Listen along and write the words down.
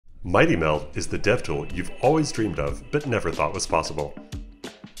MightyMeld is the dev tool you've always dreamed of but never thought was possible.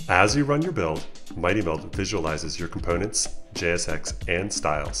 As you run your build, MightyMeld visualizes your components, JSX, and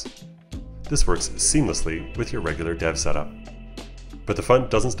styles. This works seamlessly with your regular dev setup. But the fun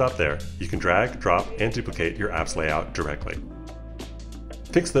doesn't stop there. You can drag, drop, and duplicate your app's layout directly.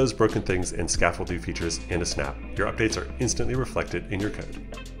 Fix those broken things and scaffold new features in a snap. Your updates are instantly reflected in your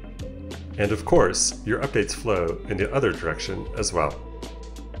code. And of course, your updates flow in the other direction as well.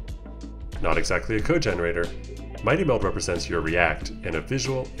 Not exactly a code generator, MightyMeld represents your React in a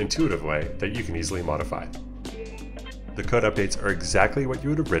visual, intuitive way that you can easily modify. The code updates are exactly what you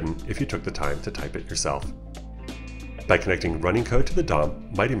would have written if you took the time to type it yourself. By connecting running code to the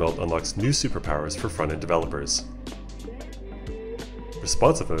DOM, MightyMeld unlocks new superpowers for front-end developers.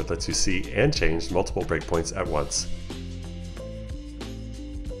 Responsive mode lets you see and change multiple breakpoints at once.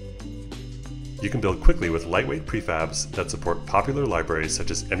 You can build quickly with lightweight prefabs that support popular libraries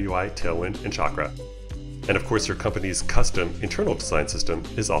such as MUI, Tailwind, and Chakra. And of course, your company's custom internal design system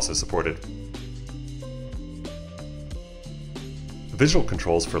is also supported. Visual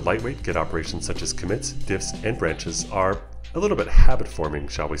controls for lightweight Git operations such as commits, diffs, and branches are a little bit habit-forming,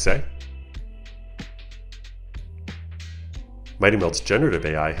 shall we say. MightyMeld's generative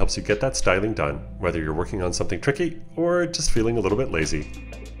AI helps you get that styling done, whether you're working on something tricky or just feeling a little bit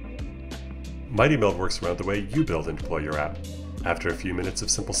lazy. MightyMeld works around the way you build and deploy your app. After a few minutes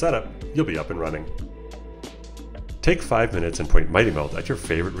of simple setup, you'll be up and running. Take 5 minutes and point MightyMeld at your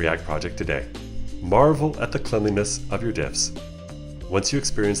favorite React project today. Marvel at the cleanliness of your diffs. Once you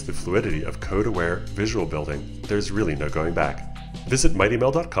experience the fluidity of code-aware visual building, there's really no going back. Visit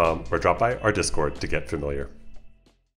MightyMeld.com or drop by our Discord to get familiar.